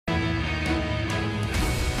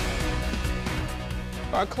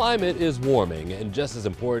Our climate is warming, and just as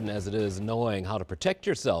important as it is knowing how to protect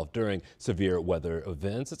yourself during severe weather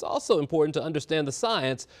events, it's also important to understand the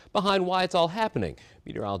science behind why it's all happening.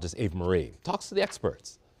 Meteorologist Ava Marie talks to the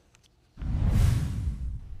experts.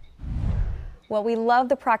 Well, we love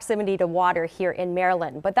the proximity to water here in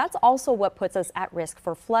Maryland, but that's also what puts us at risk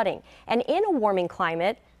for flooding. And in a warming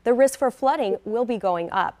climate, the risk for flooding will be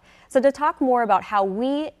going up. So to talk more about how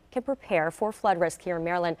we can prepare for flood risk here in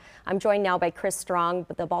Maryland, I'm joined now by Chris Strong,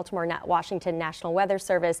 the Baltimore Washington National Weather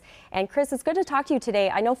Service. And Chris, it's good to talk to you today.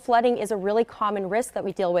 I know flooding is a really common risk that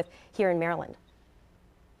we deal with here in Maryland.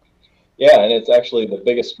 Yeah, and it's actually the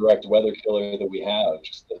biggest direct weather killer that we have,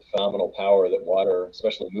 just the phenomenal power that water,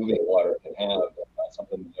 especially moving water, can have. That's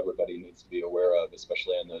something that everybody needs to be aware of,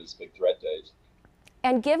 especially on those big threat days.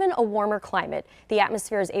 And given a warmer climate, the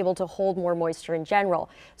atmosphere is able to hold more moisture in general.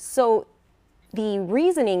 So the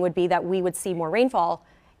reasoning would be that we would see more rainfall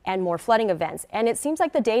and more flooding events. And it seems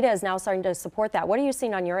like the data is now starting to support that. What are you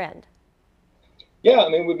seeing on your end? Yeah, I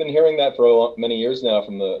mean, we've been hearing that for many years now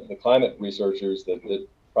from the climate researchers that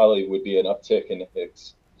probably would be an uptick in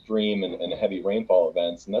extreme and heavy rainfall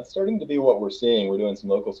events. And that's starting to be what we're seeing. We're doing some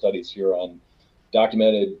local studies here on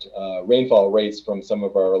documented rainfall rates from some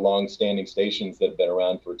of our long-standing stations that have been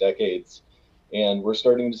around for decades. And we're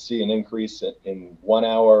starting to see an increase in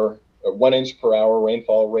 1 inch per hour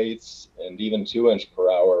rainfall rates and even 2 inch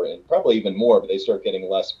per hour, and probably even more, but they start getting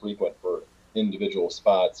less frequent for individual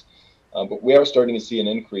spots. But we are starting to see an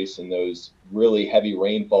increase in those really heavy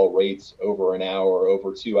rainfall rates over an hour,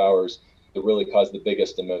 over 2 hours, that really cause the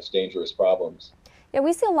biggest and most dangerous problems. Yeah,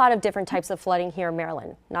 we see a lot of different types of flooding here in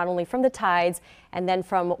Maryland, not only from the tides and then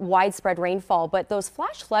from widespread rainfall, but those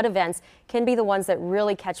flash flood events can be the ones that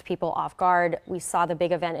really catch people off guard. We saw the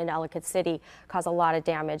big event in Ellicott City cause a lot of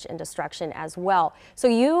damage and destruction as well. So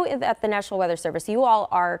you at the National Weather Service, you all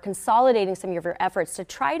are consolidating some of your efforts to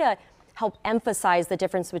try to help emphasize the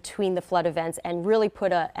difference between the flood events and really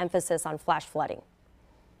put an emphasis on flash flooding.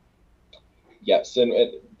 Yes, and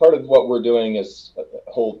part of what we're doing is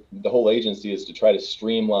the whole agency is to try to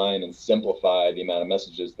streamline and simplify the amount of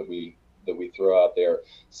messages that we throw out there,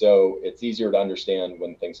 so it's easier to understand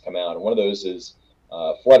when things come out. And one of those is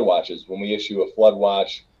flood watches. When we issue a flood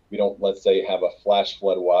watch, we don't, let's say, have a flash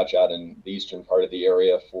flood watch out in the eastern part of the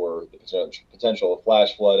area for the potential of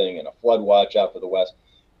flash flooding and a flood watch out for the west.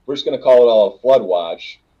 We're just going to call it all a flood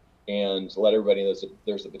watch and let everybody know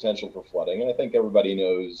there's the potential for flooding. And I think everybody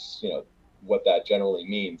knows, what that generally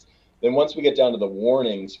means. Then once we get down to the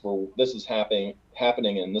warnings for this is happening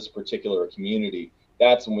in this particular community,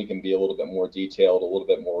 that's when we can be a little bit more detailed, a little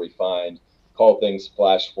bit more refined, call things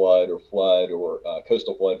flash flood or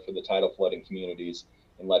coastal flood for the tidal flooding communities,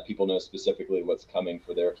 and let people know specifically what's coming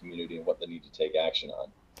for their community and what they need to take action on.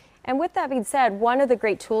 And with that being said, one of the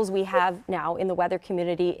great tools we have now in the weather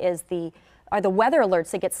community are the weather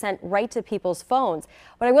alerts that get sent right to people's phones.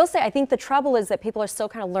 But I will say, I think the trouble is that people are still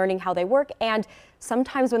kind of learning how they work, and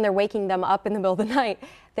sometimes when they're waking them up in the middle of the night,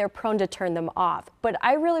 they're prone to turn them off. But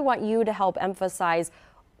I really want you to help emphasize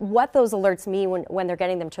what those alerts mean when they're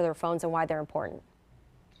getting them to their phones and why they're important.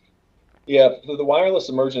 Yeah, for the wireless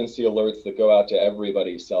emergency alerts that go out to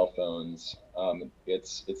everybody's cell phones,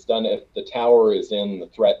 it's done if the tower is in the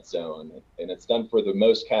threat zone, and it's done for the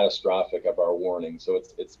most catastrophic of our warnings. So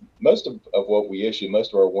it's most of what we issue,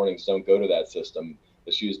 most of our warnings don't go to that system.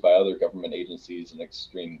 It's used by other government agencies in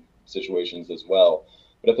extreme situations as well.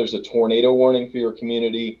 But if there's a tornado warning for your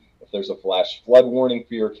community, if there's a flash flood warning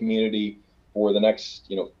for your community for the next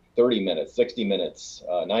 30 minutes, 60 minutes,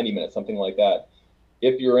 90 minutes, something like that,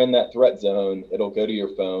 if you're in that threat zone, it'll go to your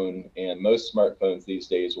phone, and most smartphones these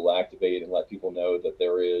days will activate and let people know that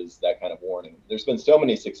there is that kind of warning. There's been so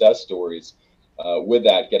many success stories with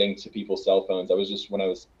that getting to people's cell phones. When I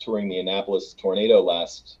was touring the Annapolis tornado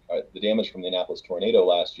the damage from the Annapolis tornado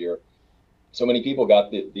last year, so many people got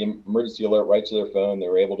the emergency alert right to their phone. They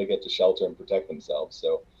were able to get to shelter and protect themselves.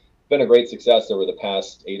 So it's been a great success over the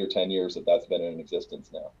past 8 or 10 years that's been in existence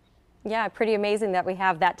now. Yeah, pretty amazing that we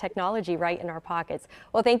have that technology right in our pockets.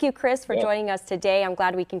 Well, thank you, Chris, for joining us today. I'm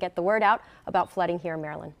glad we can get the word out about flooding here in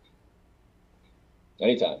Maryland.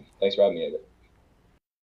 Anytime. Thanks for having me, Ava.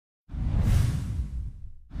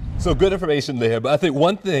 So good information there, but I think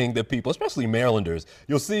one thing that people, especially Marylanders,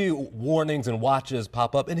 you'll see warnings and watches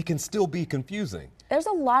pop up and it can still be confusing. There's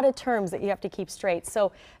a lot of terms that you have to keep straight.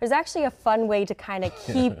 So there's actually a fun way to kind of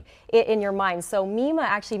keep it in your mind. So Mima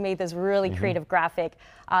actually made this really creative graphic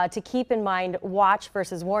to keep in mind watch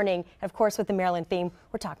versus warning. And of course, with the Maryland theme,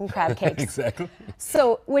 we're talking crab cakes. Exactly.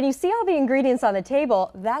 So when you see all the ingredients on the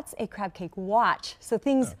table, that's a crab cake watch. So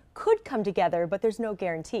things could come together, but there's no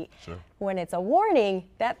guarantee. Sure. When it's a warning,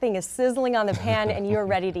 that thing is sizzling on the pan and you're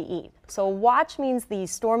ready to eat. So watch means the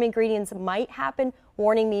storm ingredients might happen.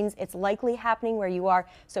 Warning means it's likely happening where you are.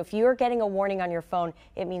 So if you're getting a warning on your phone,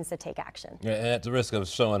 it means to take action. Yeah, and at the risk of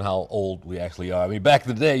showing how old we actually are. I mean, back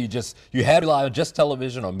in the day, you had to rely on just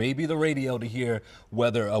television or maybe the radio to hear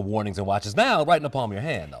weather warnings and watches. Now, right in the palm of your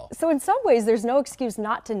hand, though. So in some ways, there's no excuse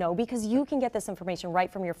not to know because you can get this information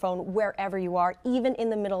right from your phone wherever you are, even in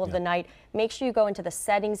the middle of the night. Make sure you go into the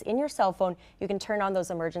settings in your cell phone. You can turn on those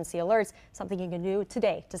emergency alerts, something you can do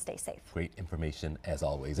today to stay safe. Great information as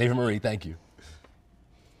always. Ava Marie, thank you.